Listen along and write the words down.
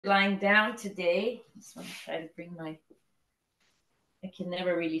lying down today. Just want to try to bring I can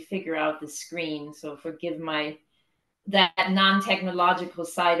never really figure out the screen, so forgive that non-technological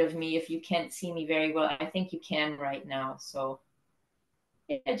side of me if you can't see me very well. I think you can right now. So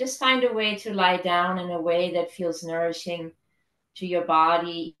yeah, just find a way to lie down in a way that feels nourishing to your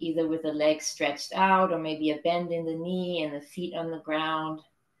body, either with the legs stretched out or maybe a bend in the knee and the feet on the ground.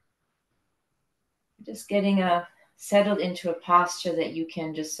 Just getting settled into a posture that you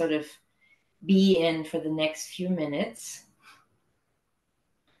can just sort of be in for the next few minutes.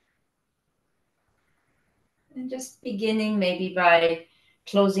 And just beginning maybe by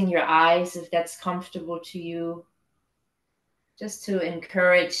closing your eyes if that's comfortable to you, just to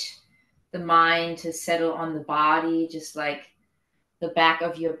encourage the mind to settle on the body, just like the back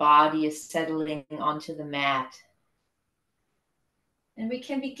of your body is settling onto the mat. And we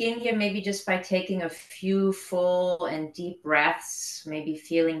can begin here maybe just by taking a few full and deep breaths, maybe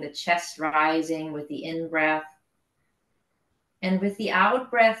feeling the chest rising with the in-breath. And with the out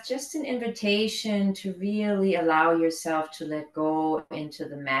breath, just an invitation to really allow yourself to let go into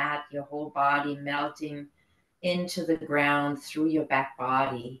the mat, your whole body melting into the ground through your back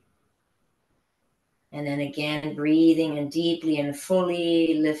body. And then again, breathing in deeply and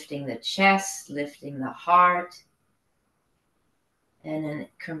fully, lifting the chest, lifting the heart. And a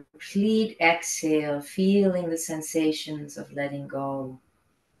complete exhale, feeling the sensations of letting go.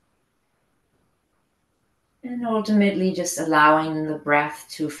 And ultimately just allowing the breath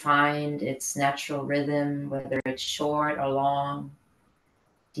to find its natural rhythm, whether it's short or long,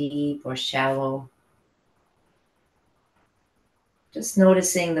 deep or shallow. Just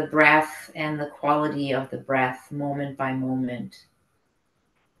noticing the breath and the quality of the breath moment by moment.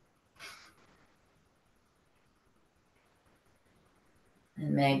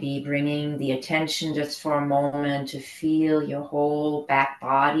 And maybe bringing the attention just for a moment to feel your whole back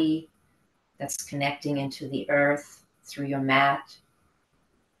body that's connecting into the earth through your mat.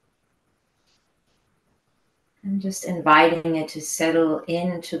 And just inviting it to settle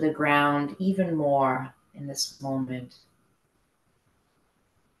into the ground even more in this moment.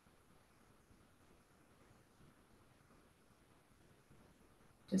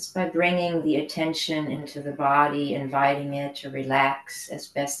 Just by bringing the attention into the body, inviting it to relax as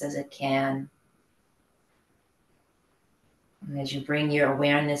best as it can. And as you bring your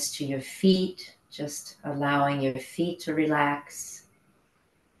awareness to your feet, just allowing your feet to relax.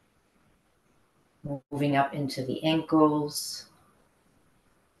 Moving up into the ankles,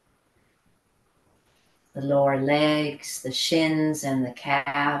 the lower legs, the shins and the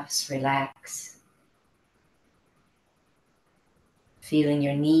calves relax. Feeling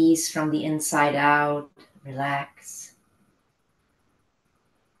your knees from the inside out, relax.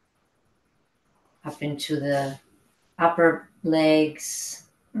 Up into the upper legs,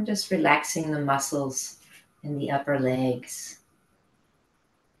 and just relaxing the muscles in the upper legs.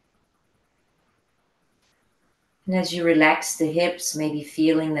 And as you relax the hips, maybe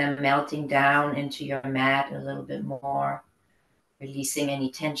feeling them melting down into your mat a little bit more, releasing any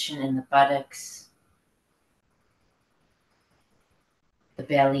tension in the buttocks. The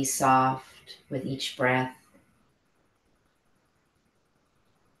belly soft with each breath.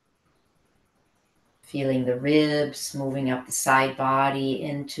 Feeling the ribs moving up the side body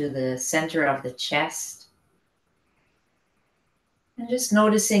into the center of the chest. And just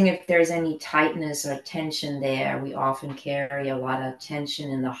noticing if there's any tightness or tension there. We often carry a lot of tension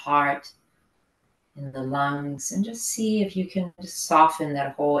in the heart, in the lungs, and just see if you can just soften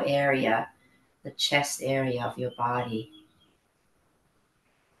that whole area, the chest area of your body.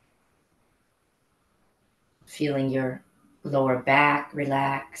 Feeling your lower back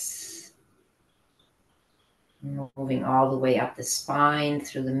relax. Moving all the way up the spine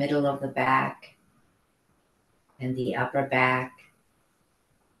through the middle of the back and the upper back.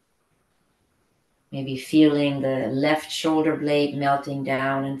 Maybe feeling the left shoulder blade melting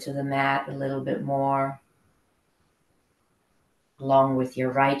down into the mat a little bit more, along with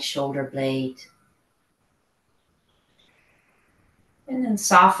your right shoulder blade. And then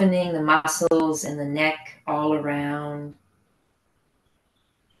softening the muscles in the neck all around,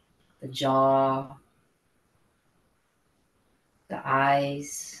 the jaw, the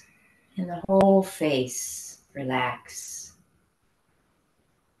eyes, and the whole face relax.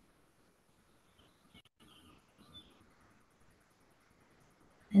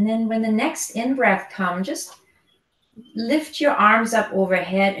 And then when the next in-breath comes, just lift your arms up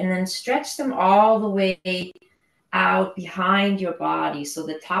overhead and then stretch them all the way out behind your body. So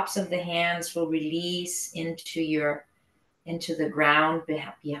the tops of the hands will release into the ground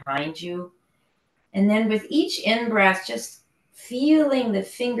behind you. And then with each in-breath, just feeling the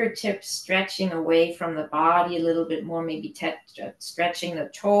fingertips stretching away from the body a little bit more, maybe stretching the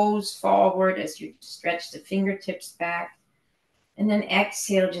toes forward as you stretch the fingertips back. And then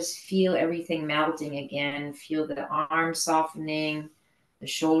exhale, just feel everything melting again. Feel the arm softening, the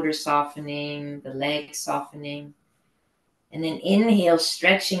shoulder softening, the legs softening. And then inhale,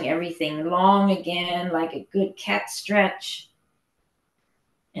 stretching everything long again, like a good cat stretch.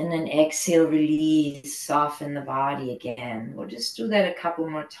 And then exhale, release, soften the body again. We'll just do that a couple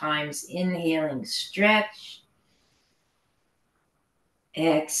more times. Inhaling, stretch.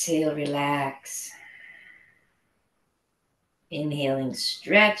 Exhale, relax. Inhaling,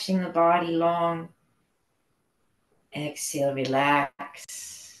 stretching the body long. Exhale,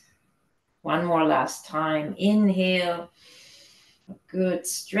 relax. One more last time. Inhale, a good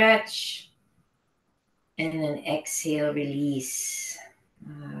stretch. And then exhale, release.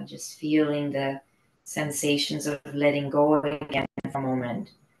 Just feeling the sensations of letting go again for a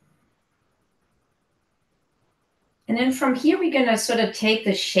moment. And then from here, we're going to sort of take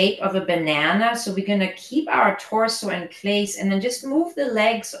the shape of a banana. So we're going to keep our torso in place and then just move the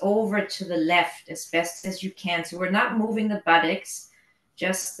legs over to the left as best as you can. So we're not moving the buttocks,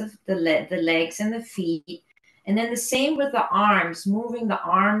 just the legs and the feet. And then the same with the arms, moving the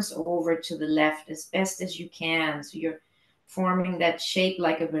arms over to the left as best as you can. So you're forming that shape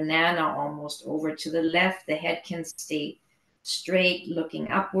like a banana almost over to the left. The head can stay straight, looking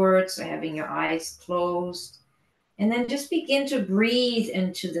upwards, so having your eyes closed. And then just begin to breathe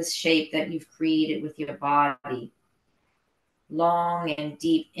into this shape that you've created with your body. Long and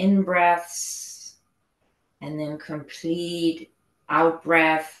deep in breaths, and then complete out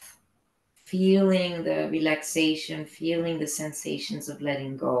breath, feeling the relaxation, feeling the sensations of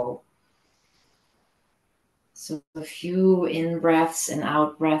letting go. So a few in breaths and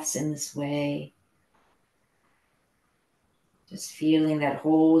out breaths in this way. Just feeling that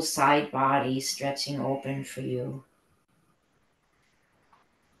whole side body stretching open for you.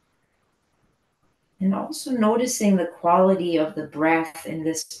 And also noticing the quality of the breath in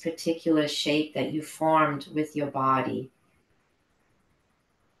this particular shape that you formed with your body.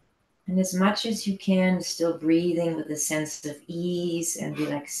 And as much as you can, still breathing with a sense of ease and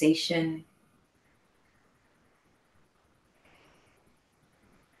relaxation.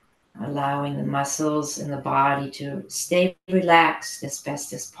 Allowing the muscles in the body to stay relaxed as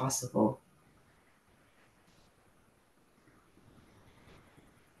best as possible.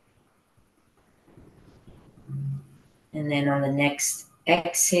 And then on the next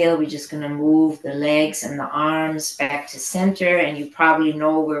exhale, we're just going to move the legs and the arms back to center. And you probably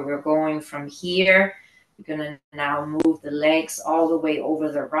know where we're going from here. You're going to now move the legs all the way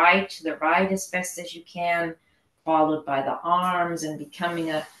over the right, to the right as best as you can, followed by the arms and becoming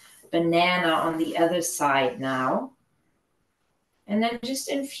a banana on the other side now. And then just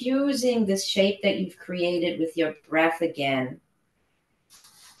infusing this shape that you've created with your breath again.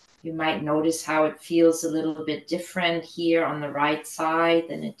 You might notice how it feels a little bit different here on the right side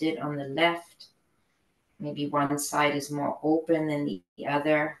than it did on the left. Maybe one side is more open than the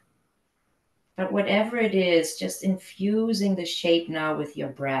other. But whatever it is, just infusing the shape now with your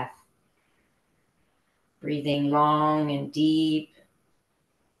breath. Breathing long and deep,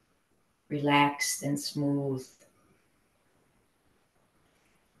 relaxed and smooth.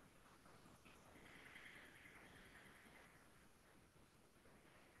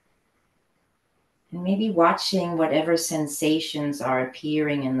 And maybe watching whatever sensations are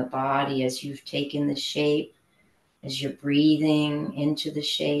appearing in the body as you've taken the shape, as you're breathing into the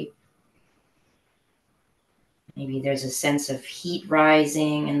shape. Maybe there's a sense of heat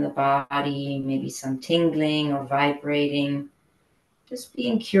rising in the body, maybe some tingling or vibrating. Just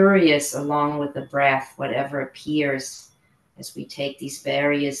being curious along with the breath, whatever appears as we take these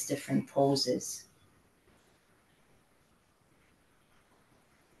various different poses.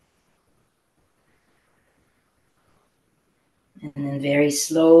 And then very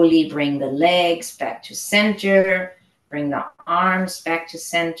slowly bring the legs back to center, bring the arms back to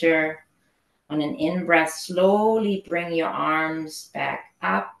center. On an in-breath, slowly bring your arms back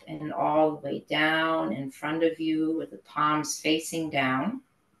up and all the way down in front of you with the palms facing down.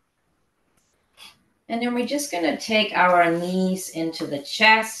 And then we're just going to take our knees into the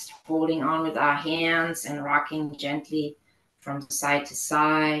chest, holding on with our hands and rocking gently from side to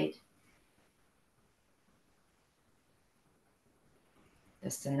side.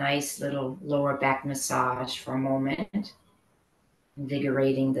 Just a nice little lower back massage for a moment,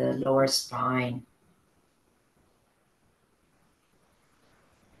 invigorating the lower spine.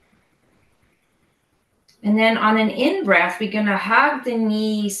 And then on an in-breath, we're going to hug the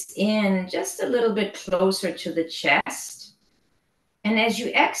knees in just a little bit closer to the chest. And as you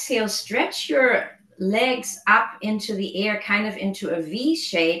exhale, stretch your legs up into the air, kind of into a V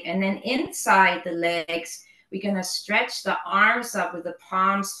shape. And then inside the legs, we're going to stretch the arms up with the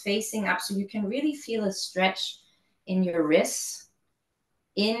palms facing up so you can really feel a stretch in your wrists.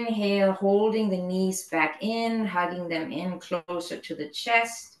 Inhale, holding the knees back in, hugging them in closer to the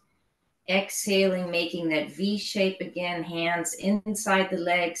chest. Exhaling, making that V shape again, hands inside the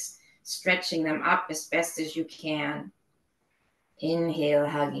legs, stretching them up as best as you can. Inhale,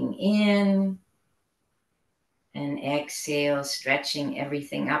 hugging in. And exhale, stretching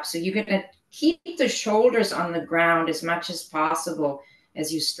everything up. So you're going to keep the shoulders on the ground as much as possible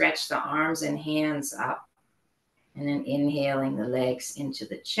as you stretch the arms and hands up. And then inhaling the legs into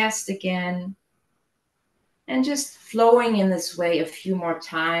the chest again. And just flowing in this way a few more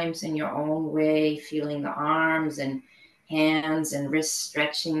times in your own way, feeling the arms and hands and wrists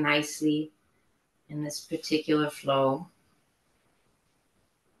stretching nicely in this particular flow.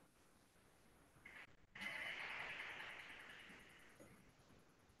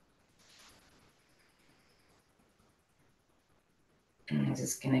 And I'm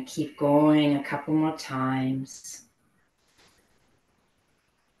just going to keep going a couple more times.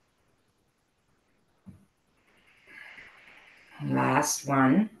 Last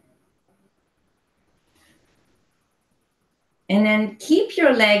one. And then keep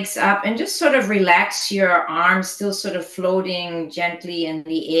your legs up and just sort of relax your arms, still sort of floating gently in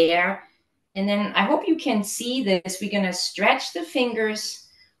the air. And then I hope you can see this. We're going to stretch the fingers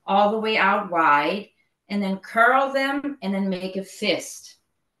all the way out wide and then curl them and then make a fist.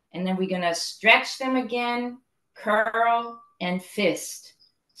 And then we're going to stretch them again, curl and fist.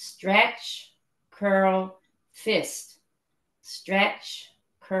 Stretch, curl, fist. Stretch,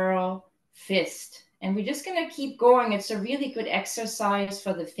 curl, fist. And we're just going to keep going. It's a really good exercise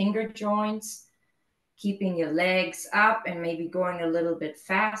for the finger joints, keeping your legs up and maybe going a little bit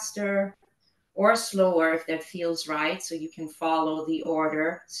faster or slower if that feels right. So you can follow the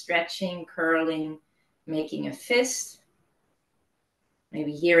order, stretching, curling, making a fist.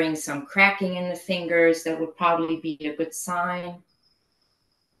 Maybe hearing some cracking in the fingers, that would probably be a good sign.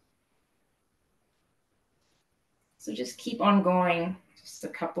 So just keep on going, just a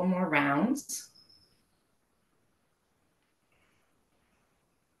couple more rounds.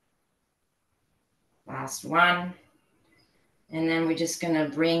 Last one. And then we're just going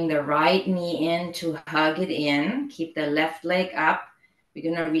to bring the right knee in to hug it in. Keep the left leg up.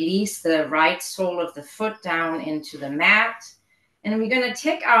 We're going to release the right sole of the foot down into the mat. And we're going to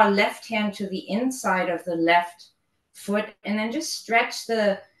take our left hand to the inside of the left foot and then just stretch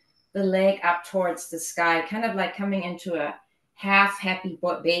the leg up towards the sky, kind of like coming into a half happy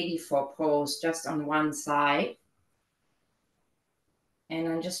baby foot pose just on one side. And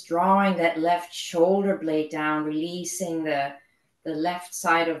I'm just drawing that left shoulder blade down, releasing the left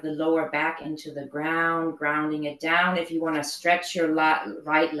side of the lower back into the ground, grounding it down. If you want to stretch your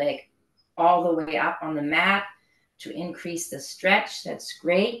right leg all the way up on the mat to increase the stretch, that's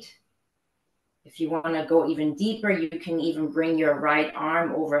great. If you want to go even deeper, you can even bring your right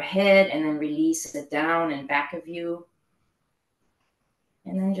arm overhead and then release it down in back of you.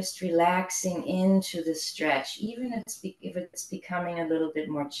 And then just relaxing into the stretch, even if it's becoming a little bit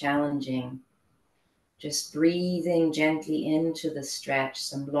more challenging. Just breathing gently into the stretch,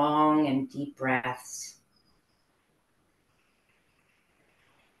 some long and deep breaths.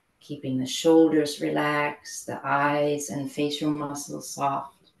 Keeping the shoulders relaxed, the eyes and facial muscles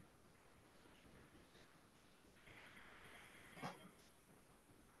soft.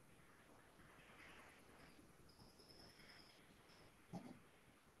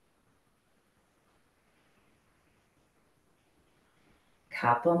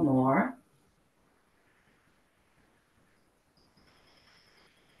 Couple more.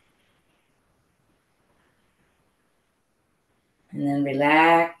 And then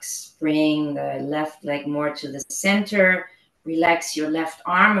relax, bring the left leg more to the center. Relax your left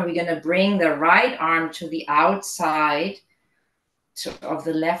arm, and we're going to bring the right arm to the outside of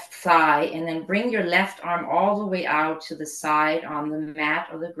the left thigh, and then bring your left arm all the way out to the side on the mat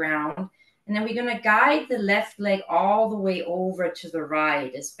or the ground. And then we're going to guide the left leg all the way over to the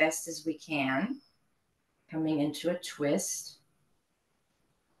right as best as we can, coming into a twist.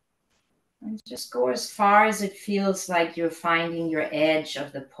 And just go as far as it feels like you're finding your edge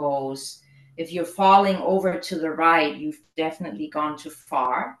of the pose. If you're falling over to the right, you've definitely gone too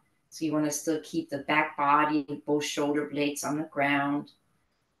far. So you want to still keep the back body, both shoulder blades on the ground.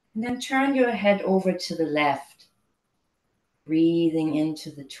 And then turn your head over to the left. Breathing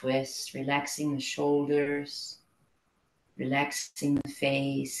into the twist, relaxing the shoulders, relaxing the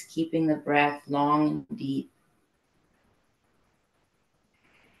face, keeping the breath long and deep.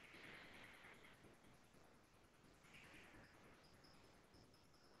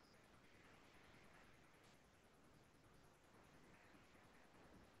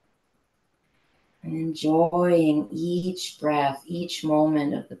 And enjoying each breath, each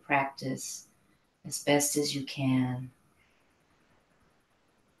moment of the practice as best as you can.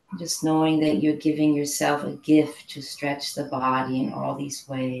 Just knowing that you're giving yourself a gift to stretch the body in all these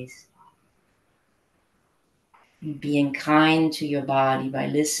ways. And being kind to your body by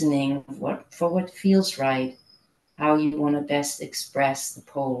listening for what feels right, how you want to best express the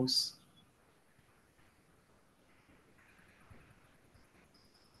pose.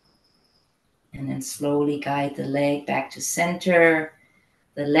 And then slowly guide the leg back to center.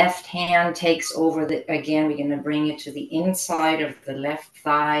 The left hand takes over again, we're going to bring it to the inside of the left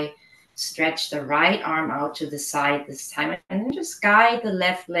thigh. Stretch the right arm out to the side this time. And then just guide the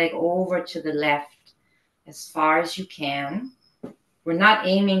left leg over to the left as far as you can. We're not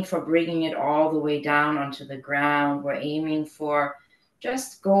aiming for bringing it all the way down onto the ground. We're aiming for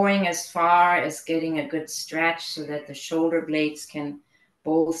just going as far as getting a good stretch so that the shoulder blades can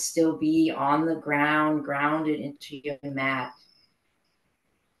both still be on the ground, grounded into your mat.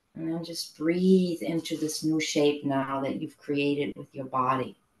 And then just breathe into this new shape now that you've created with your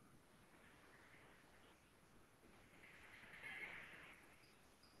body.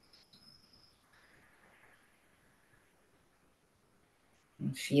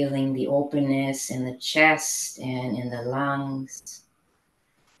 And feeling the openness in the chest and in the lungs.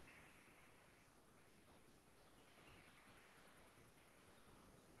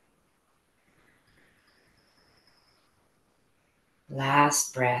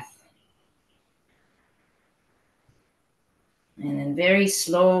 Last breath. And then very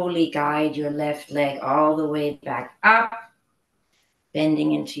slowly guide your left leg all the way back up,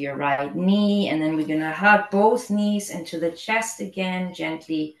 bending into your right knee. And then we're going to hug both knees into the chest again,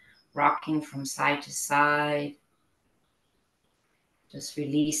 gently rocking from side to side. Just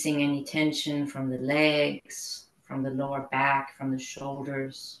releasing any tension from the legs, from the lower back, from the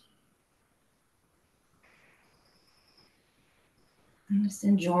shoulders. And just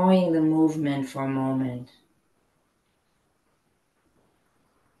enjoying the movement for a moment.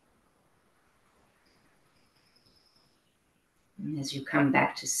 And as you come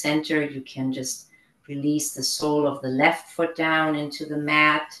back to center, you can just release the sole of the left foot down into the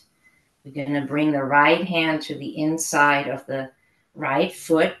mat. We're going to bring the right hand to the inside of the right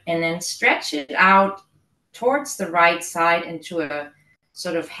foot and then stretch it out towards the right side into a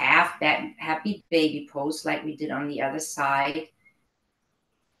sort of happy baby pose like we did on the other side.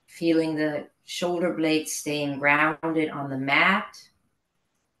 Feeling the shoulder blades staying grounded on the mat.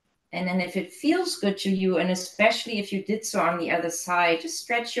 And then if it feels good to you, and especially if you did so on the other side, just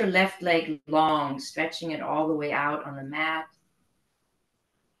stretch your left leg long, stretching it all the way out on the mat.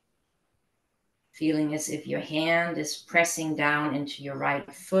 Feeling as if your hand is pressing down into your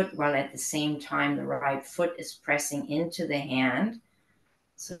right foot, while at the same time the right foot is pressing into the hand.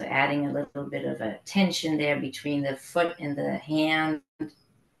 So adding a little bit of a tension there between the foot and the hand,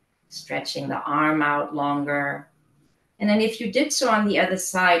 stretching the arm out longer. And then if you did so on the other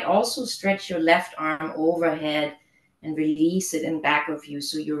side, also stretch your left arm overhead and release it in back of you.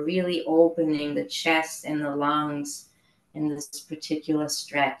 So you're really opening the chest and the lungs in this particular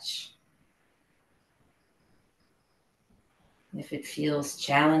stretch. If it feels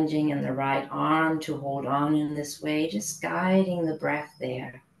challenging in the right arm to hold on in this way, just guiding the breath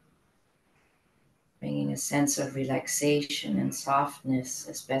there, bringing a sense of relaxation and softness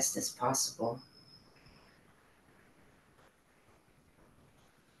as best as possible.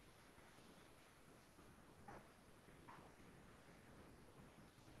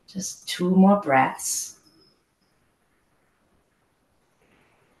 Just 2 more breaths.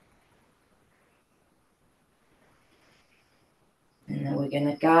 And then we're going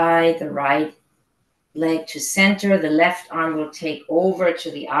to guide the right leg to center. The left arm will take over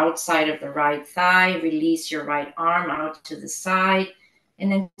to the outside of the right thigh. Release your right arm out to the side.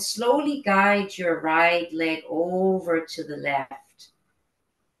 And then slowly guide your right leg over to the left.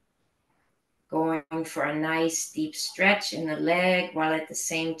 Going for a nice deep stretch in the leg while at the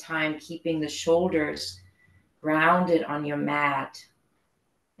same time keeping the shoulders grounded on your mat.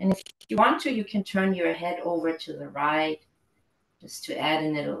 And if you want to, you can turn your head over to the right just to add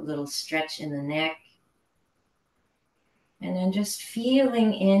in a little stretch in the neck. And then just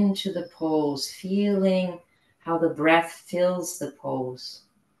feeling into the pose, feeling how the breath fills the pose.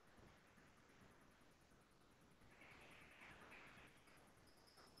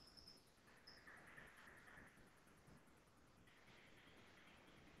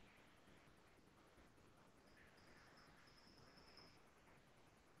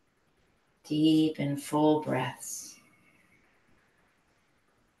 Deep and full breaths.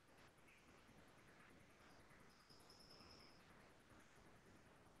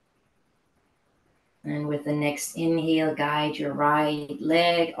 And with the next inhale, guide your right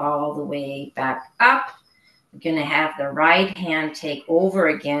leg all the way back up. You're going to have the right hand take over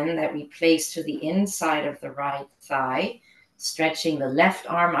again, that we place to the inside of the right thigh, stretching the left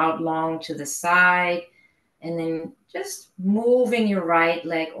arm out long to the side, and then just moving your right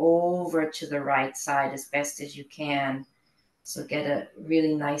leg over to the right side as best as you can. So get a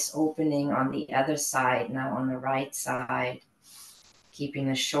really nice opening on the other side now on the right side. Keeping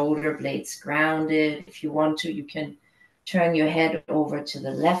the shoulder blades grounded. If you want to, you can turn your head over to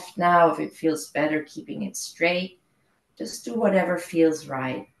the left now if it feels better, keeping it straight. Just do whatever feels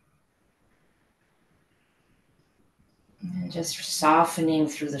right. And just softening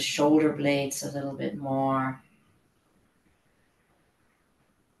through the shoulder blades a little bit more.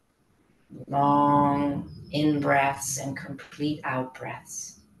 Long in breaths and complete out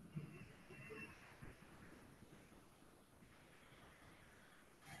breaths.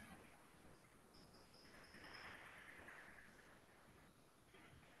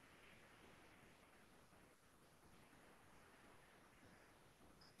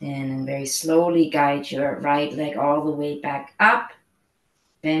 And very slowly guide your right leg all the way back up.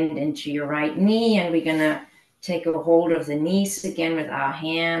 Bend into your right knee, and we're going to take a hold of the knees again with our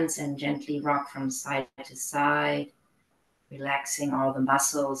hands and gently rock from side to side, relaxing all the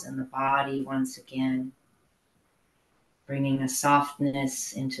muscles in the body once again, bringing a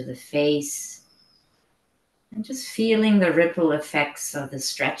softness into the face, and just feeling the ripple effects of the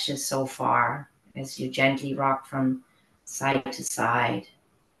stretches so far as you gently rock from side to side.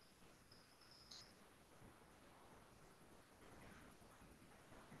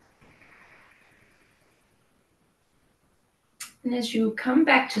 And as you come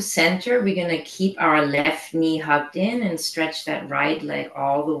back to center, we're going to keep our left knee hugged in and stretch that right leg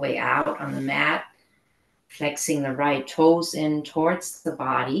all the way out on the mat, flexing the right toes in towards the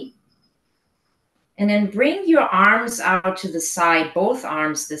body. And then bring your arms out to the side, both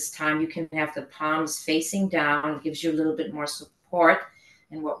arms this time. You can have the palms facing down. It gives you a little bit more support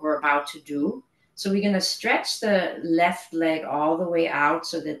in what we're about to do. So we're going to stretch the left leg all the way out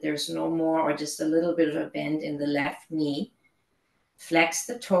so that there's no more or just a little bit of a bend in the left knee. Flex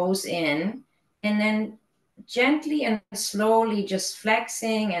the toes in, and then gently and slowly just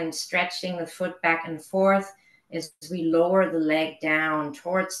flexing and stretching the foot back and forth as we lower the leg down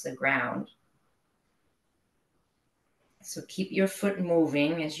towards the ground. So keep your foot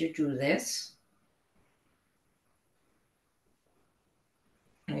moving as you do this.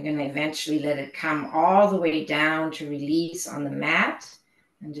 And you're going to eventually let it come all the way down to release on the mat.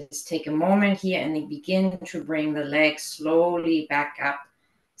 And just take a moment here and then begin to bring the leg slowly back up,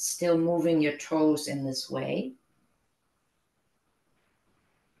 still moving your toes in this way.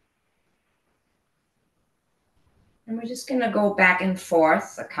 And we're just going to go back and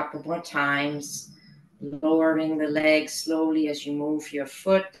forth a couple more times, lowering the leg slowly as you move your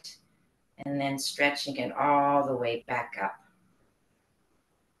foot, and then stretching it all the way back up.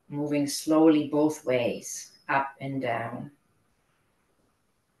 Moving slowly both ways, up and down.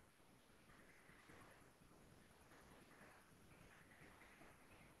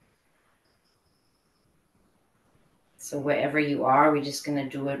 So wherever you are, we're just going to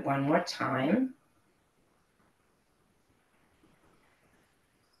do it one more time.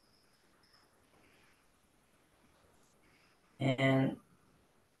 And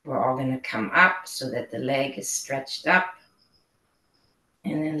we're all going to come up so that the leg is stretched up.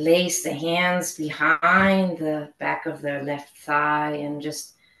 And then lace the hands behind the back of their left thigh and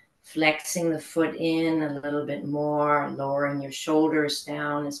just flexing the foot in a little bit more, lowering your shoulders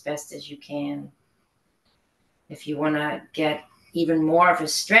down as best as you can. If you want to get even more of a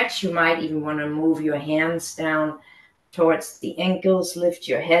stretch, you might even want to move your hands down towards the ankles, lift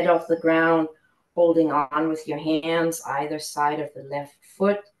your head off the ground, holding on with your hands either side of the left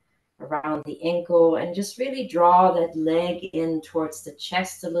foot around the ankle, and just really draw that leg in towards the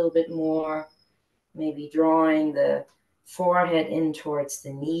chest a little bit more, maybe drawing the forehead in towards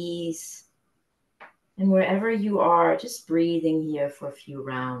the knees. And wherever you are, just breathing here for a few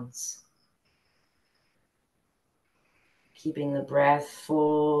rounds. Keeping the breath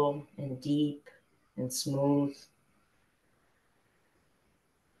full and deep and smooth.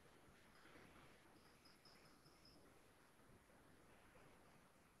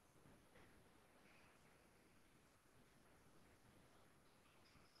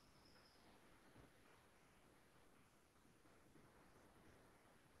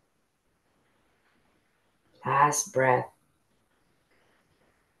 Last breath.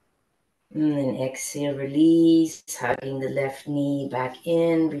 And then exhale, release, hugging the left knee back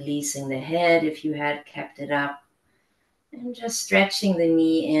in, releasing the head if you had kept it up. And just stretching the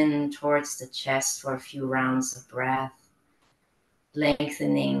knee in towards the chest for a few rounds of breath,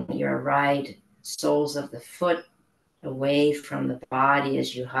 lengthening your right soles of the foot away from the body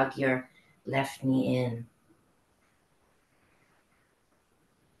as you hug your left knee in.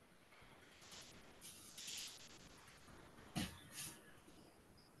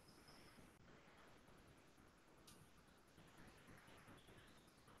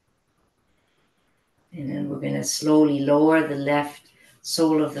 And then we're going to slowly lower the left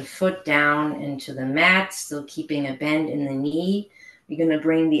sole of the foot down into the mat, still keeping a bend in the knee. We're going to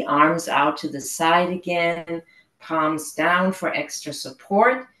bring the arms out to the side again, palms down for extra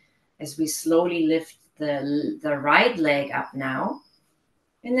support as we slowly lift the right leg up now.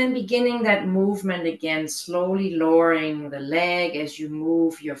 And then beginning that movement again, slowly lowering the leg as you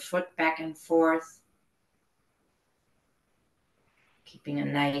move your foot back and forth. Keeping a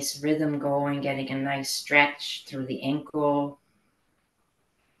nice rhythm going, getting a nice stretch through the ankle,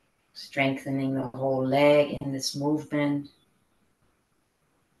 strengthening the whole leg in this movement.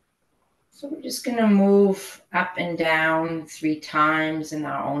 So we're just going to move up and down 3 times in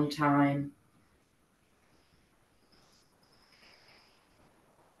our own time.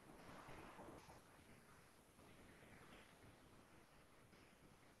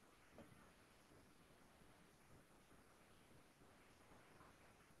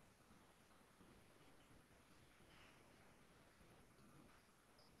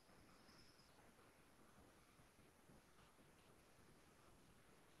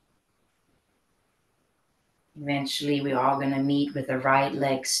 Eventually, we're all going to meet with the right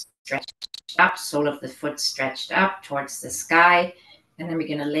leg stretched up, sole of the foot stretched up towards the sky. And then we're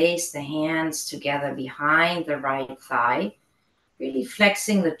going to lace the hands together behind the right thigh, really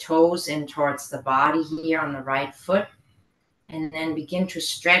flexing the toes in towards the body here on the right foot. And then begin to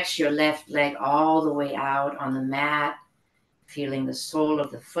stretch your left leg all the way out on the mat, feeling the sole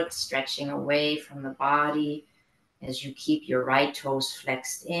of the foot stretching away from the body as you keep your right toes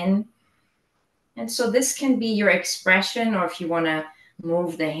flexed in. And so this can be your expression, or if you want to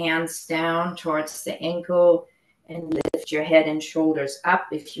move the hands down towards the ankle and lift your head and shoulders up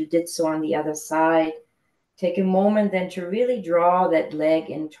if you did so on the other side. Take a moment then to really draw that leg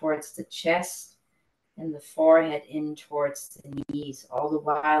in towards the chest and the forehead in towards the knees, all the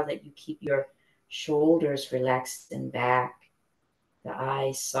while that you keep your shoulders relaxed and back, the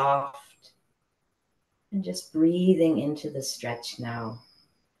eyes soft, and just breathing into the stretch now.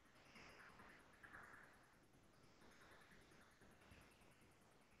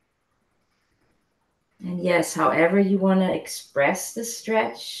 And yes, however you want to express the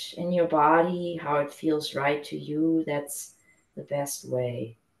stretch in your body, how it feels right to you, that's the best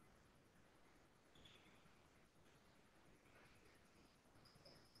way.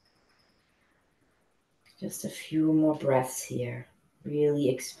 Just a few more breaths here, really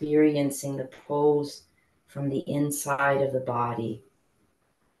experiencing the pose from the inside of the body.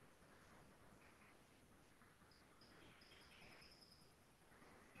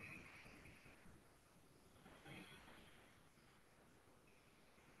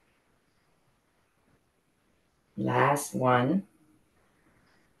 Last one.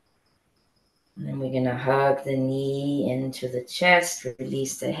 And then we're going to hug the knee into the chest,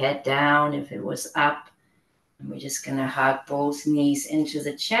 release the head down if it was up. And we're just going to hug both knees into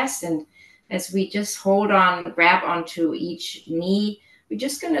the chest. And as we just hold on, grab onto each knee, we're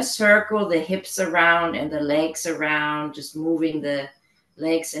just going to circle the hips around and the legs around, just moving the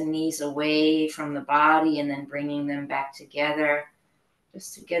legs and knees away from the body and then bringing them back together,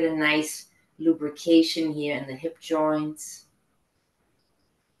 just to get a nice lubrication here in the hip joints.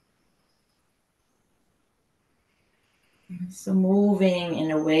 So moving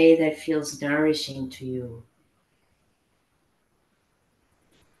in a way that feels nourishing to you.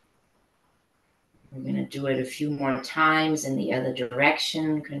 We're going to do it a few more times in the other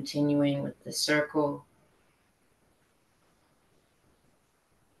direction, continuing with the circle.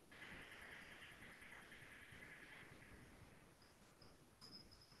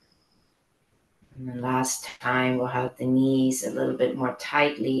 And the last time, we'll have the knees a little bit more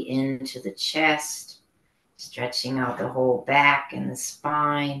tightly into the chest, stretching out the whole back and the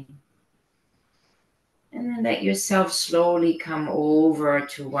spine. And then let yourself slowly come over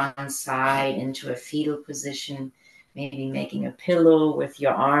to one side into a fetal position, maybe making a pillow with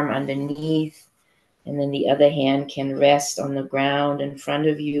your arm underneath. And then the other hand can rest on the ground in front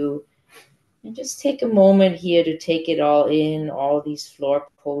of you. And just take a moment here to take it all in, all these floor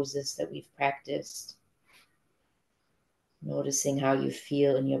poses that we've practiced. Noticing how you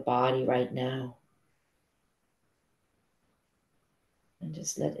feel in your body right now. And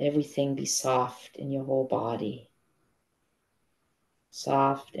just let everything be soft in your whole body.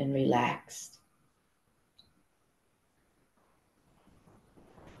 soft and relaxed.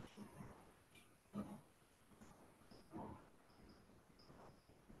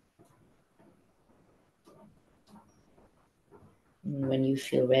 And when you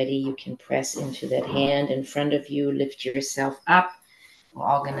feel ready, you can press into that hand in front of you, lift yourself up. We're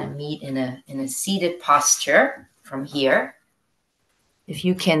all going to meet in a seated posture from here. If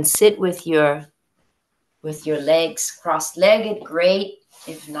you can sit with your legs cross-legged, great.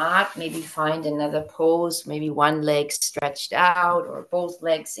 If not, maybe find another pose, maybe one leg stretched out or both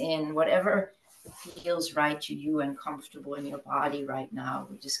legs in, whatever feels right to you and comfortable in your body right now.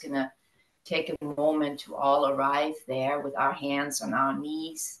 We're just going to take a moment to all arrive there with our hands on our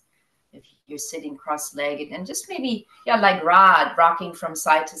knees. If you're sitting cross-legged, and just maybe, like rocking from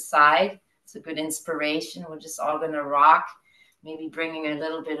side to side. It's a good inspiration. We're just all going to rock, maybe bringing a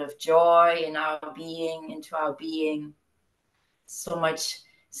little bit of joy in our being, into our being. So much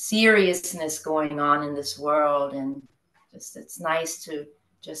seriousness going on in this world, and just it's nice to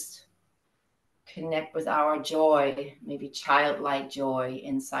just connect with our joy, maybe childlike joy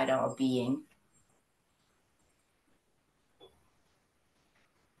inside our being.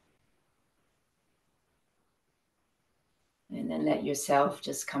 And then let yourself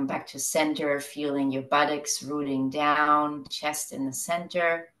just come back to center, feeling your buttocks rooting down, chest in the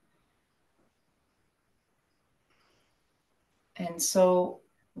center. And so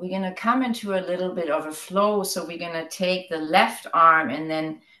we're going to come into a little bit of a flow. So we're going to take the left arm and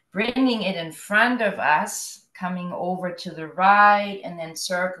then bringing it in front of us, coming over to the right, and then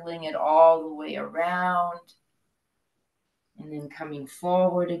circling it all the way around. And then coming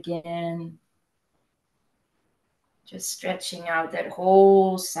forward again. Just stretching out that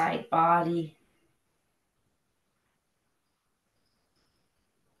whole side body.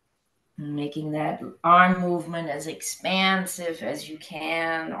 Making that arm movement as expansive as you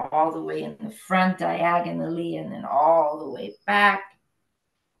can, all the way in the front diagonally and then all the way back,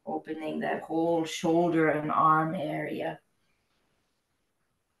 opening that whole shoulder and arm area.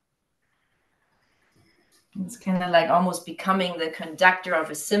 It's kind of like almost becoming the conductor of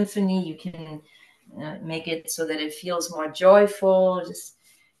a symphony. You can make it so that it feels more joyful, just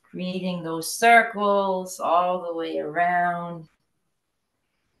creating those circles all the way around.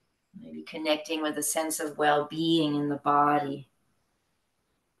 Maybe connecting with a sense of well-being in the body,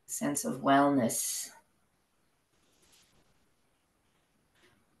 sense of wellness.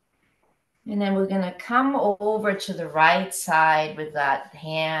 And then we're going to come over to the right side with that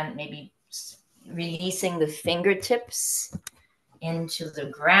hand, maybe releasing the fingertips into the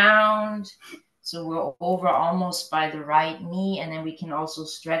ground. So we're over almost by the right knee. And then we can also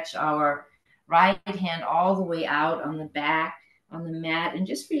stretch our right hand all the way out on the back, on the mat, and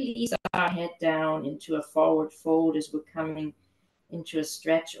just release our head down into a forward fold as we're coming into a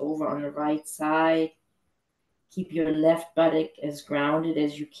stretch over on the right side. Keep your left buttock as grounded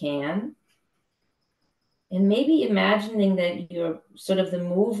as you can. And maybe imagining that your sort of the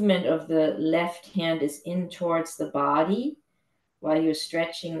movement of the left hand is in towards the body while you're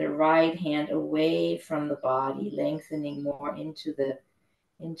stretching the right hand away from the body, lengthening more into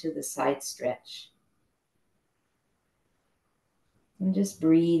the side stretch. And just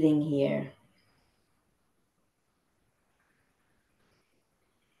breathing here.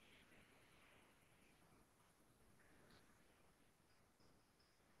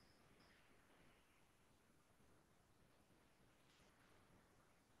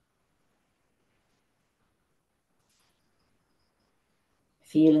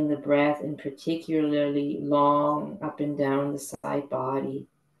 Feeling the breath in particularly long up and down the side body.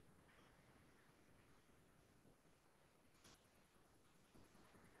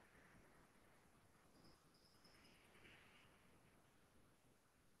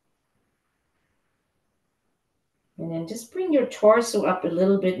 And then just bring your torso up a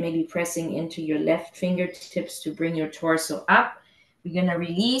little bit, maybe pressing into your left fingertips to bring your torso up. We're going to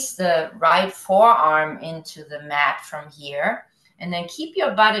release the right forearm into the mat from here. And then keep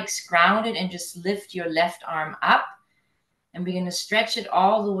your buttocks grounded and just lift your left arm up. And we're going to stretch it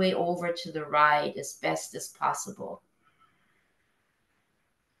all the way over to the right as best as possible.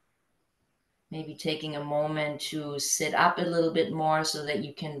 Maybe taking a moment to sit up a little bit more so that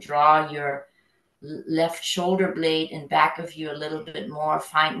you can draw your left shoulder blade in back of you a little bit more,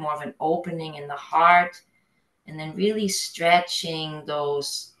 find more of an opening in the heart, and then really stretching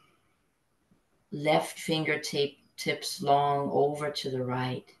those left fingertips long over to the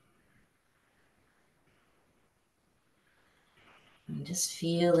right. And just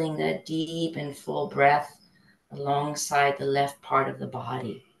feeling that deep and full breath alongside the left part of the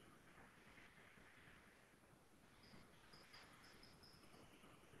body.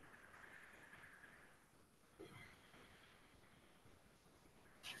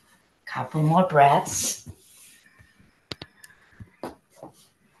 Couple more breaths.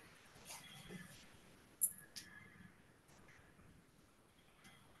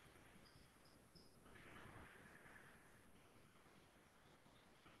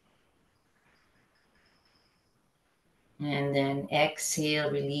 And then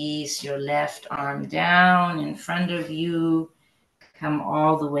exhale, release your left arm down in front of you. Come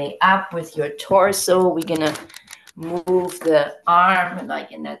all the way up with your torso. We're going to move the arm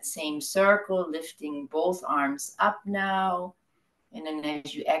like in that same circle, lifting both arms up now. And then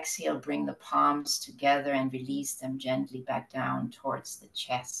as you exhale, bring the palms together and release them gently back down towards the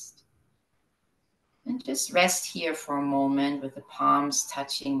chest. And just rest here for a moment with the palms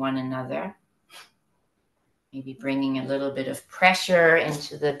touching one another. Maybe bringing a little bit of pressure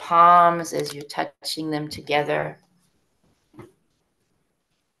into the palms as you're touching them together.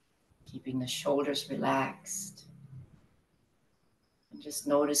 Keeping the shoulders relaxed. And just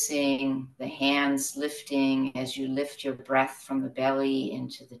noticing the hands lifting as you lift your breath from the belly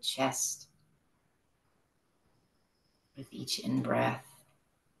into the chest. With each in-breath.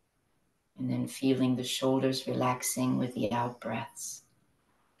 And then feeling the shoulders relaxing with the out-breaths.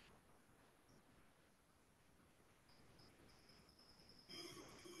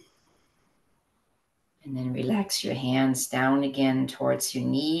 And then relax your hands down again towards your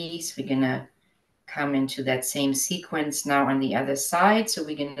knees. We're going to come into that same sequence now on the other side. So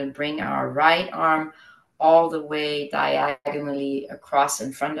we're going to bring our right arm all the way diagonally across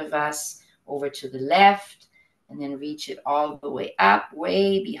in front of us, over to the left, and then reach it all the way up,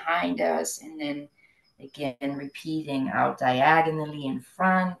 way behind us. And then again, repeating out diagonally in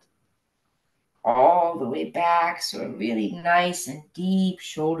front, all the way back. So a really nice and deep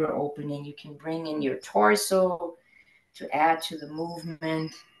shoulder opening. You can bring in your torso to add to the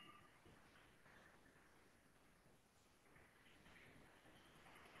movement.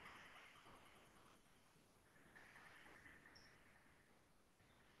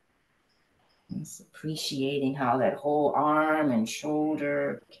 Just appreciating how that whole arm and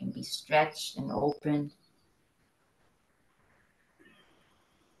shoulder can be stretched and opened.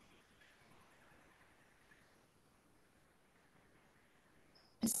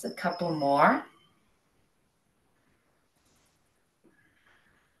 Just a couple more.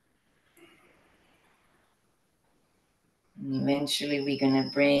 And eventually we're going to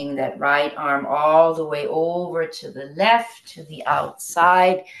bring that right arm all the way over to the left, to the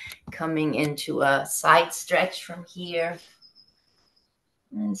outside, coming into a side stretch from here.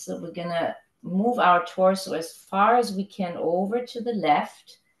 And so we're going to move our torso as far as we can over to the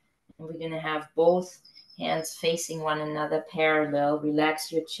left. And we're going to have both hands facing one another parallel.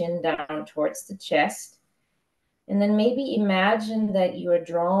 Relax your chin down towards the chest. And then maybe imagine that you are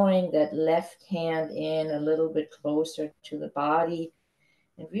drawing that left hand in a little bit closer to the body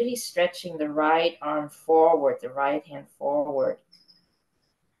and really stretching the right arm forward, the right hand forward.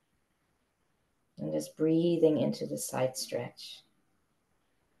 And just breathing into the side stretch.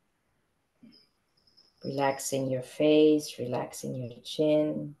 Relaxing your face, relaxing your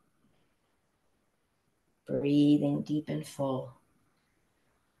chin. Breathing deep and full.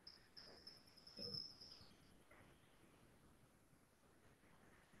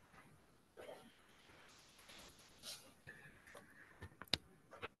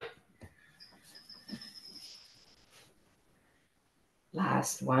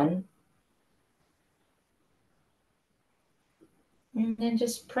 Last one. And then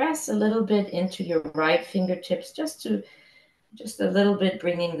just press a little bit into your right fingertips, just a little bit,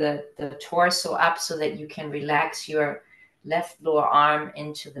 bringing the torso up so that you can relax your left lower arm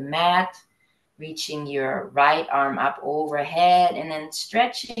into the mat, reaching your right arm up overhead, and then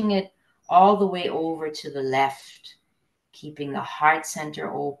stretching it all the way over to the left, keeping the heart center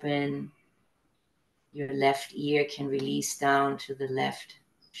open. Your left ear can release down to the left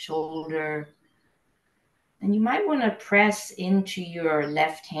shoulder. And you might want to press into your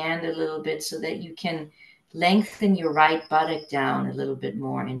left hand a little bit so that you can lengthen your right buttock down a little bit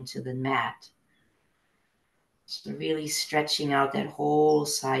more into the mat. So really stretching out that whole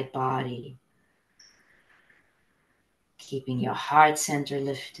side body. Keeping your heart center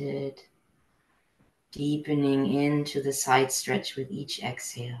lifted. Deepening into the side stretch with each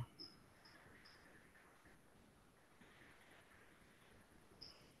exhale.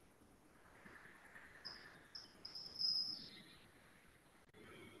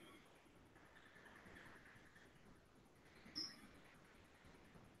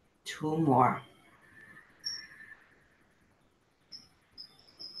 Two more.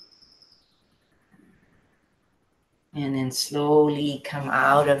 And then slowly come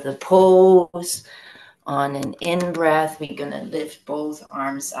out of the pose. On an in-breath, we're going to lift both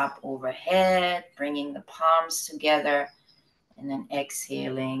arms up overhead, bringing the palms together, and then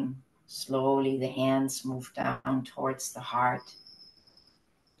exhaling, slowly the hands move down towards the heart.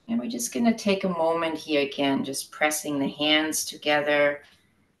 And we're just going to take a moment here again, just pressing the hands together,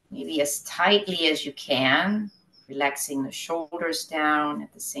 maybe as tightly as you can, relaxing the shoulders down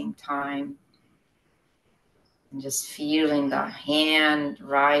at the same time. And just feeling the hand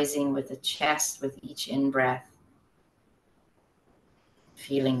rising with the chest with each in-breath.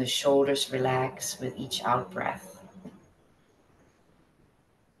 Feeling the shoulders relax with each out-breath.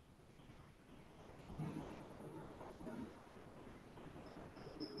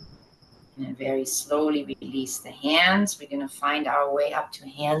 And then very slowly release the hands. We're going to find our way up to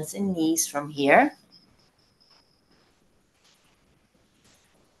hands and knees from here.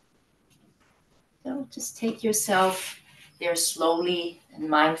 So just take yourself there slowly and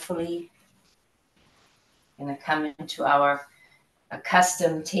mindfully. Going to come into our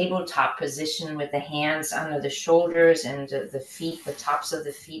accustomed tabletop position with the hands under the shoulders and the feet, the tops of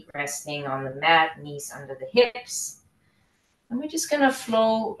the feet resting on the mat, knees under the hips. And we're just going to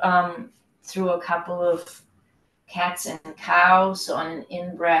flow through a couple of cats and cows. So on an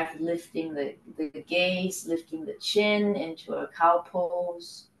in-breath, lifting the gaze, lifting the chin into a cow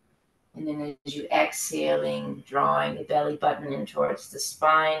pose. And then as you exhaling, drawing the belly button in towards the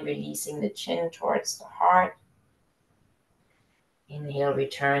spine, releasing the chin towards the heart. Inhale,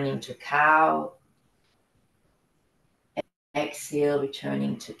 returning to cow. Exhale,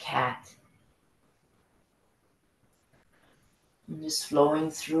 returning to cat. And just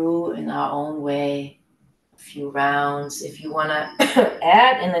flowing through in our own way. A few rounds. If you want to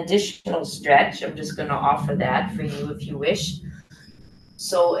add an additional stretch, I'm just going to offer that for you if you wish.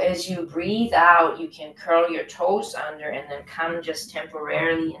 So as you breathe out, you can curl your toes under and then come just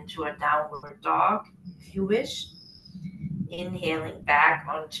temporarily into a downward dog if you wish. Inhaling back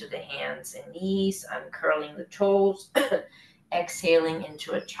onto the hands and knees, uncurling the toes. Exhaling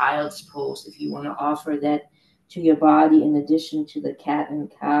into a child's pose if you want to offer that to your body in addition to the cat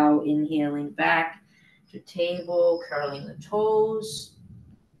and cow. Inhaling back to table, curling the toes,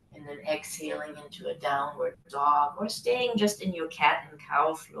 and then exhaling into a downward dog, or staying just in your cat and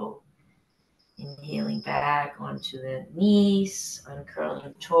cow flow. Inhaling back onto the knees, uncurling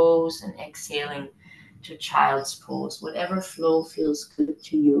the toes, and exhaling to child's pose. Whatever flow feels good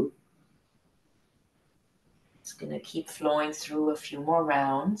to you. It's going to keep flowing through a few more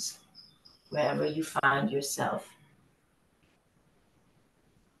rounds wherever you find yourself.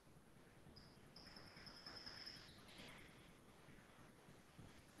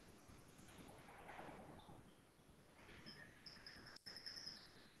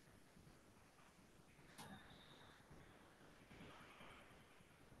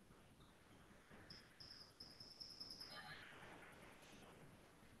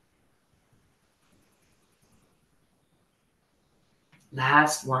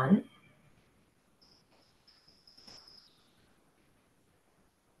 Last one.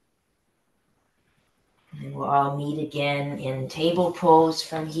 And we'll all meet again in table pose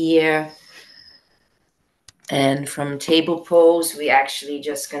from here. And from table pose, we actually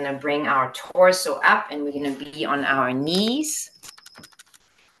just going to bring our torso up and we're going to be on our knees.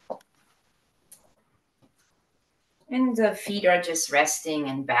 And the feet are just resting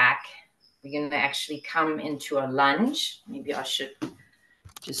and back. We're going to actually come into a lunge. Maybe I should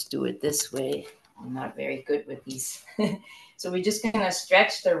just do it this way. I'm not very good with these. So we're just going to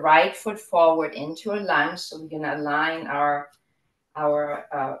stretch the right foot forward into a lunge. So we're going to align our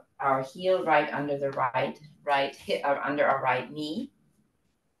heel right under the right hip, under our right knee.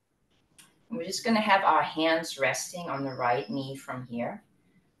 And we're just going to have our hands resting on the right knee from here.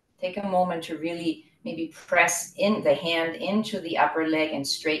 Take a moment to really maybe press in the hand into the upper leg and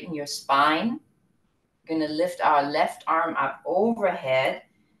straighten your spine. We're going to lift our left arm up overhead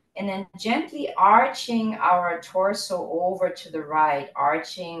and then gently arching our torso over to the right,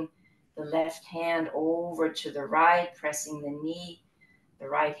 arching the left hand over to the right, pressing the knee, the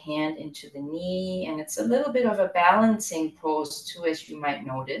right hand into the knee. And it's a little bit of a balancing pose too, as you might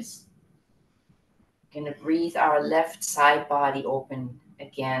notice. We're going to breathe our left side body open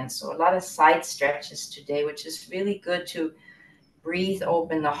again. So a lot of side stretches today, which is really good to breathe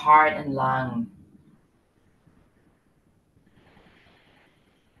open the heart and lung.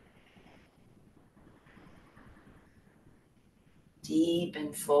 Deep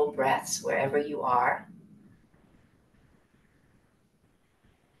and full breaths wherever you are.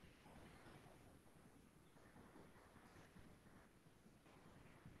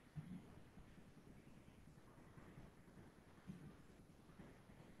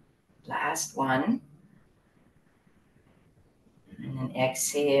 Last one. And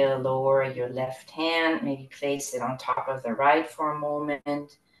exhale, lower your left hand, maybe place it on top of the right for a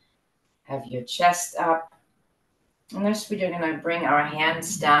moment. Have your chest up. And next we're going to bring our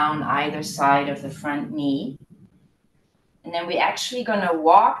hands down either side of the front knee. And then we're actually going to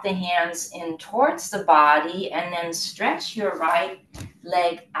walk the hands in towards the body and then stretch your right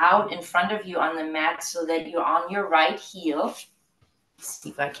leg out in front of you on the mat so that you're on your right heel. Let's see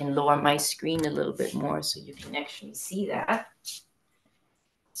if I can lower my screen a little bit more so you can actually see that.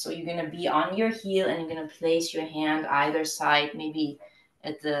 So you're going to be on your heel and you're going to place your hand either side, maybe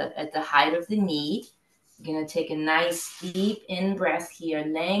at the height of the knee. You're going to take a nice deep in breath here,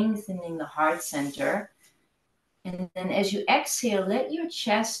 lengthening the heart center. And then as you exhale, let your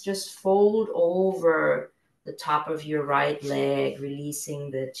chest just fold over the top of your right leg, releasing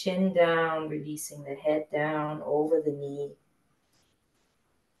the chin down, releasing the head down over the knee.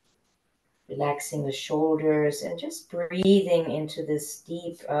 Relaxing the shoulders and just breathing into this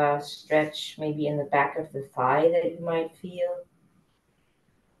deep stretch, maybe in the back of the thigh that you might feel.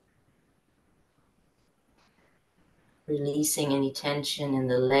 Releasing any tension in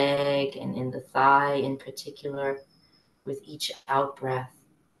the leg and in the thigh in particular with each out breath.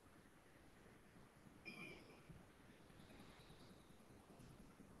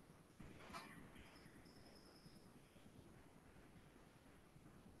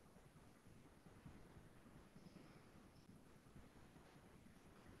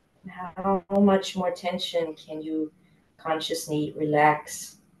 How much more tension can you consciously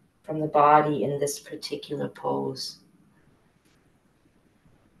relax from the body in this particular pose?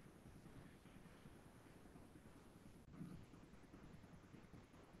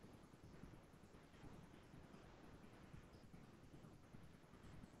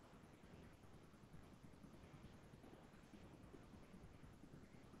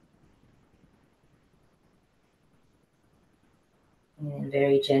 And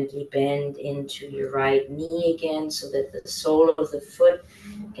very gently bend into your right knee again so that the sole of the foot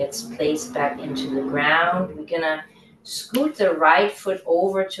gets placed back into the ground. We're going to scoot the right foot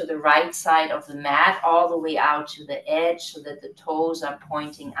over to the right side of the mat all the way out to the edge so that the toes are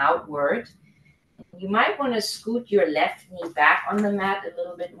pointing outward. You might want to scoot your left knee back on the mat a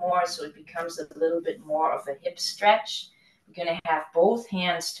little bit more so it becomes a little bit more of a hip stretch. You're going to have both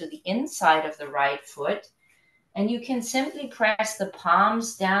hands to the inside of the right foot. And you can simply press the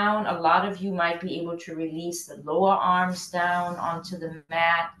palms down. A lot of you might be able to release the lower arms down onto the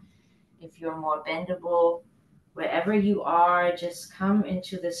mat. If you're more bendable, wherever you are, just come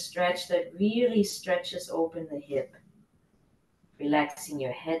into the stretch that really stretches open the hip. Relaxing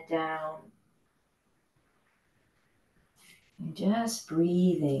your head down. And just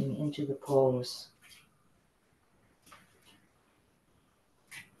breathing into the pose.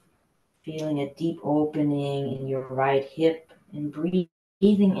 Feeling a deep opening in your right hip and breathing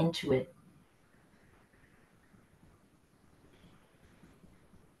into it.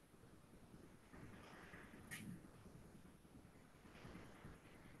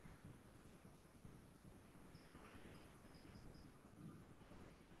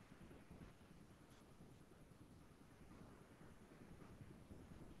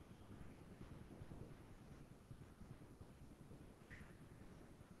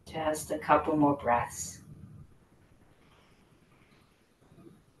 Just a couple more breaths.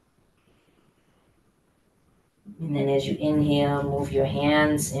 And then as you inhale, move your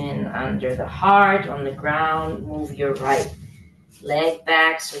hands in under the heart, on the ground. Move your right leg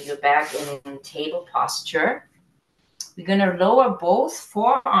back so you're back in table posture. We're going to lower both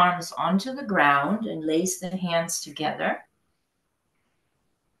forearms onto the ground and lace the hands together.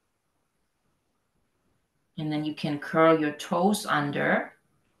 And then you can curl your toes under.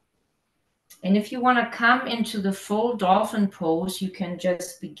 And if you want to come into the full dolphin pose, you can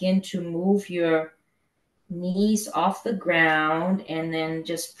just begin to move your knees off the ground and then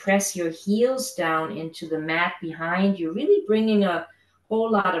just press your heels down into the mat behind you, really bringing a whole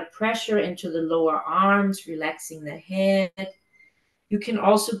lot of pressure into the lower arms, relaxing the head. You can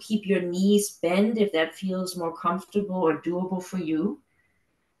also keep your knees bent if that feels more comfortable or doable for you.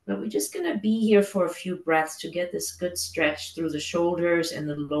 But we're just going to be here for a few breaths to get this good stretch through the shoulders and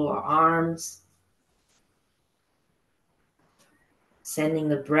the lower arms. Sending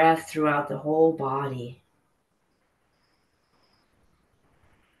the breath throughout the whole body.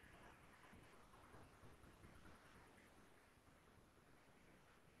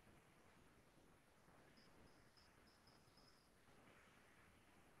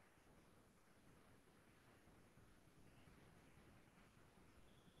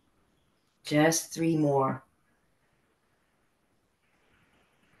 Just 3 more.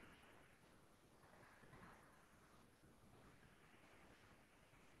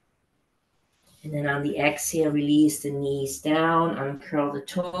 And then on the exhale, release the knees down, uncurl the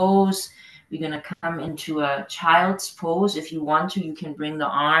toes. We're going to come into a child's pose. If you want to, you can bring the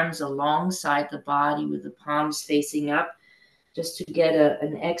arms alongside the body with the palms facing up, just to get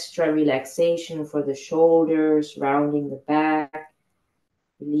an extra relaxation for the shoulders, rounding the back,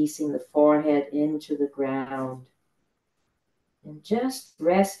 releasing the forehead into the ground. And just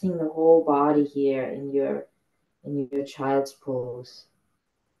resting the whole body here in your child's pose.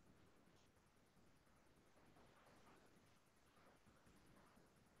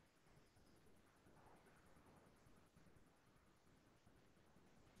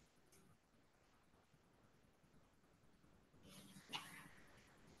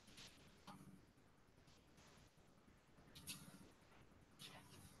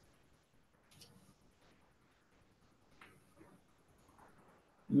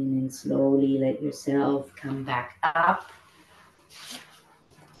 And then slowly let yourself come back up.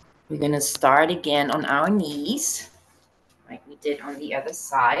 We're going to start again on our knees, like we did on the other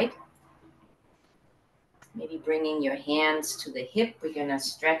side. Maybe bringing your hands to the hip. We're going to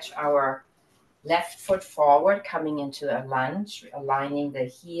stretch our left foot forward, coming into a lunge, aligning the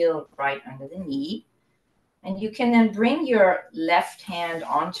heel right under the knee. And you can then bring your left hand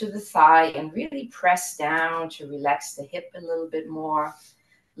onto the thigh and really press down to relax the hip a little bit more,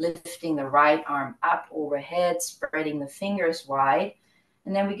 lifting the right arm up overhead, spreading the fingers wide.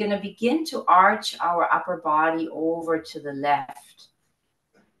 And then we're going to begin to arch our upper body over to the left,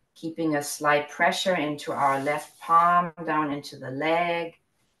 keeping a slight pressure into our left palm, down into the leg,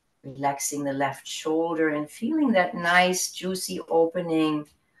 relaxing the left shoulder and feeling that nice juicy opening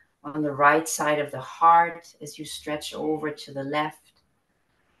on the right side of the heart as you stretch over to the left.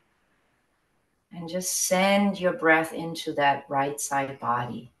 And just send your breath into that right side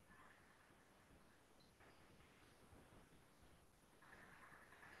body.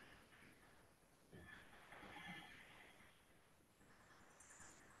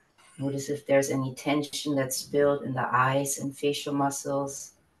 Notice if there's any tension that's built in the eyes and facial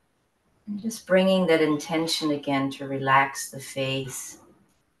muscles. And just bringing that intention again to relax the face,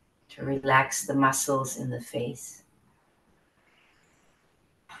 to relax the muscles in the face.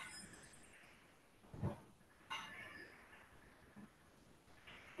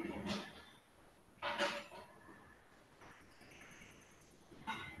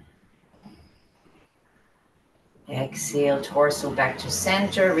 Exhale, torso back to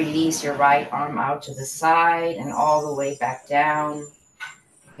center. Release your right arm out to the side and all the way back down.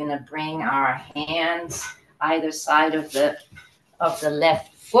 We're going to bring our hands either side of the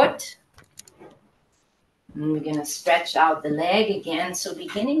left foot. And we're going to stretch out the leg again. So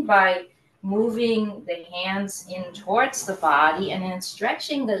beginning by moving the hands in towards the body and then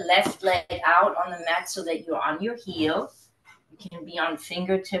stretching the left leg out on the mat so that you're on your heel. You can be on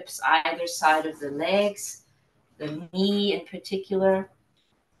fingertips either side of the legs, the knee in particular.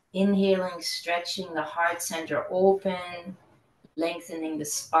 Inhaling, stretching the heart center open, lengthening the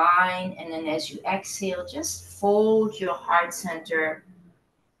spine. And then as you exhale, just fold your heart center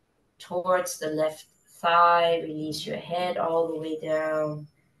towards the left thigh. Release your head all the way down,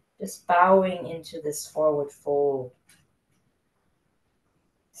 just bowing into this forward fold.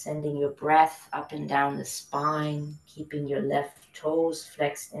 Sending your breath up and down the spine, keeping your left toes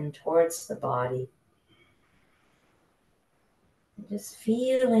flexed in towards the body. Just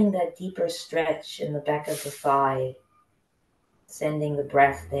feeling that deeper stretch in the back of the thigh, sending the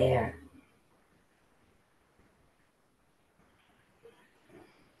breath there.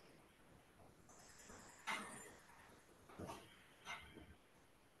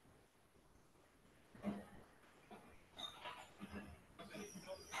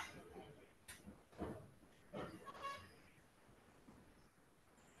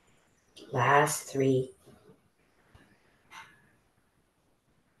 Last 3.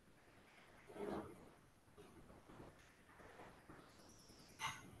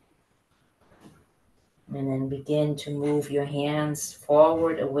 And then begin to move your hands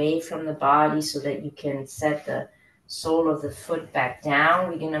forward away from the body so that you can set the sole of the foot back down.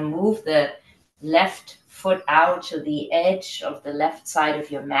 We're going to move the left foot out to the edge of the left side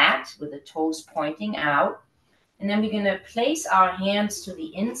of your mat with the toes pointing out. And then we're going to place our hands to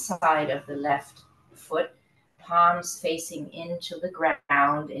the inside of the left foot, palms facing into the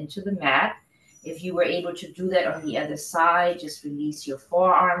ground, into the mat. If you were able to do that on the other side, just release your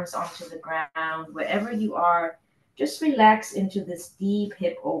forearms onto the ground. Wherever you are, just relax into this deep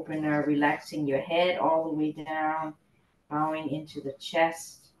hip opener, relaxing your head all the way down, bowing into the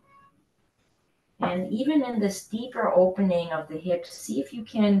chest. And even in this deeper opening of the hips, see if you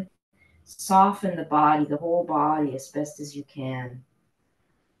can soften the body, the whole body, as best as you can.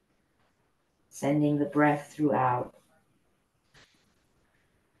 sending the breath throughout.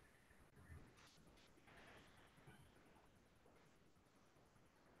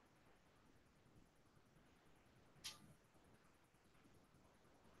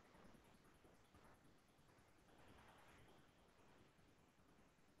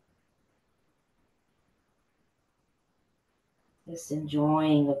 Just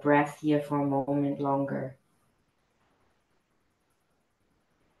enjoying the breath here for a moment longer.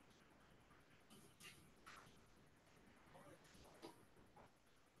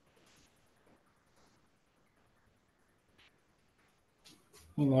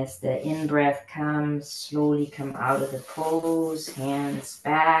 And as the in-breath comes, slowly come out of the pose, hands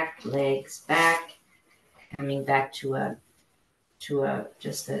back, legs back, coming back to a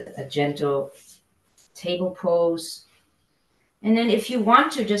gentle table pose. And then if you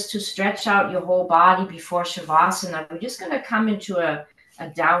want to, just to stretch out your whole body before Shavasana, we're just going to come into a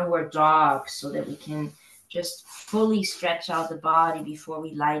downward dog so that we can just fully stretch out the body before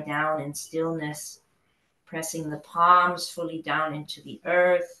we lie down in stillness, pressing the palms fully down into the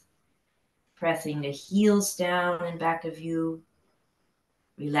earth, pressing the heels down in back of you,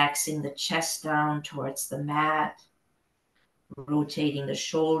 relaxing the chest down towards the mat, rotating the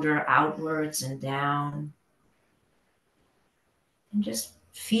shoulder outwards and down, and just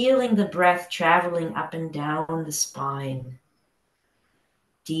feeling the breath traveling up and down the spine,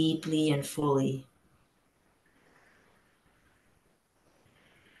 deeply and fully.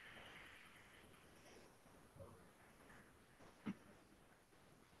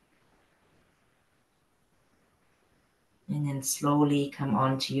 And then slowly come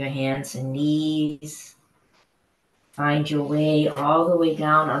onto your hands and knees. Find your way all the way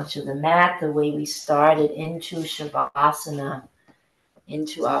down onto the mat, the way we started, into Shavasana,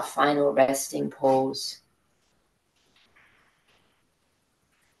 into our final resting pose.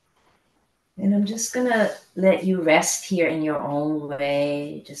 And I'm just going to let you rest here in your own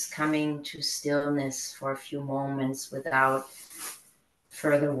way, just coming to stillness for a few moments without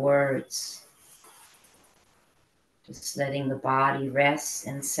further words. Just letting the body rest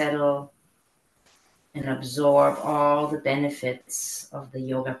and settle and absorb all the benefits of the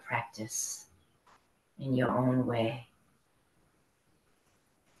yoga practice in your own way.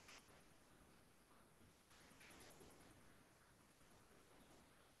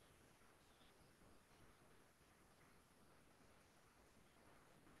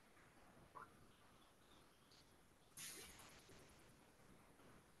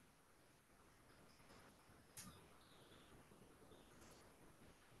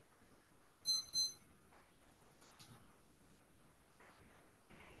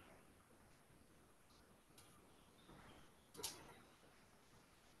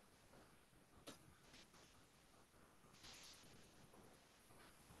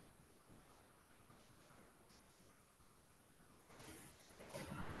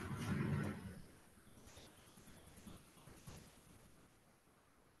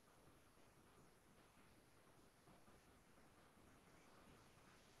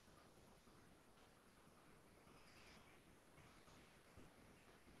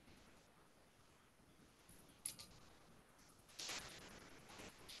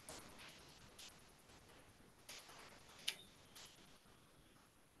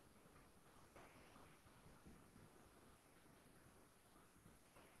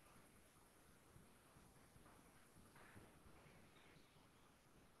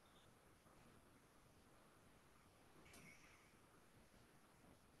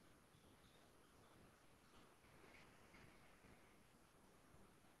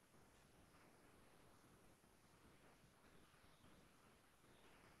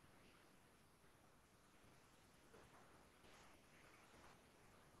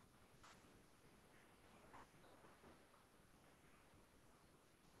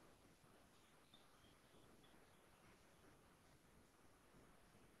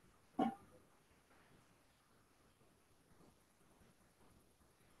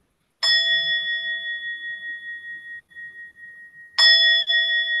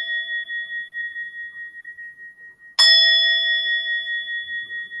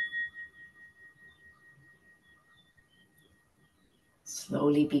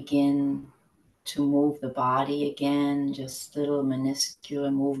 Slowly begin to move the body again, just little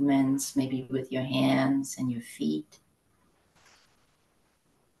minuscule movements, maybe with your hands and your feet.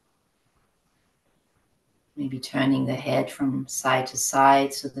 Maybe turning the head from side to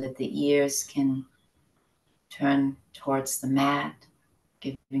side so that the ears can turn towards the mat,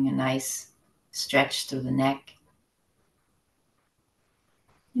 giving a nice stretch through the neck.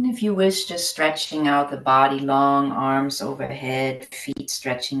 And if you wish, just stretching out the body, long arms overhead, feet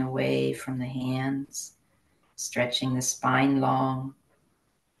stretching away from the hands, stretching the spine long.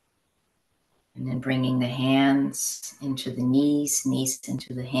 And then bringing the hands into the knees, knees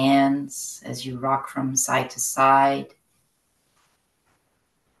into the hands as you rock from side to side.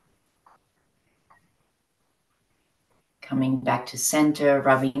 Coming back to center,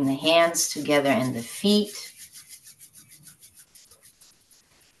 rubbing the hands together and the feet.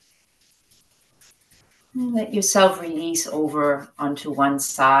 And let yourself release over onto one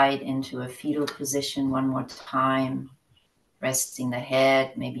side into a fetal position one more time. Resting the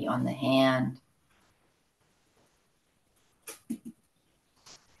head, maybe on the hand.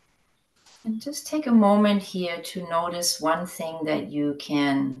 And just take a moment here to notice one thing that you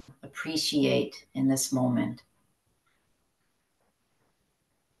can appreciate in this moment.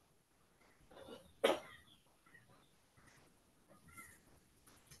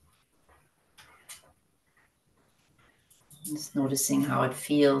 Just noticing how it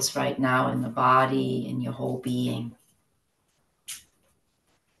feels right now in the body, in your whole being.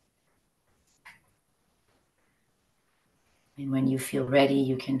 And when you feel ready,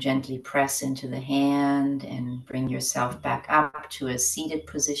 you can gently press into the hand and bring yourself back up to a seated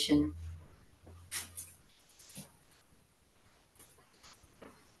position.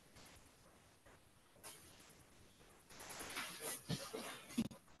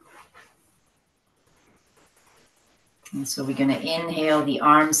 And so we're going to inhale the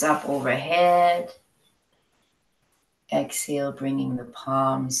arms up overhead. Exhale, bringing the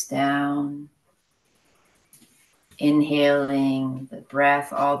palms down. Inhaling the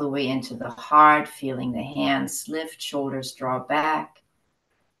breath all the way into the heart, feeling the hands lift, shoulders draw back.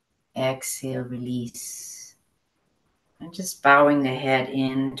 Exhale, release. And just bowing the head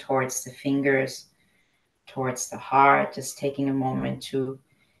in towards the fingers, towards the heart, just taking a moment to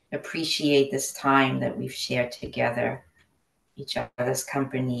appreciate this time that we've shared together, each other's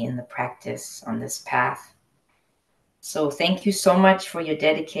company in the practice on this path. So thank you so much for your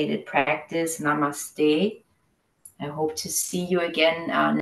dedicated practice. Namaste. I hope to see you again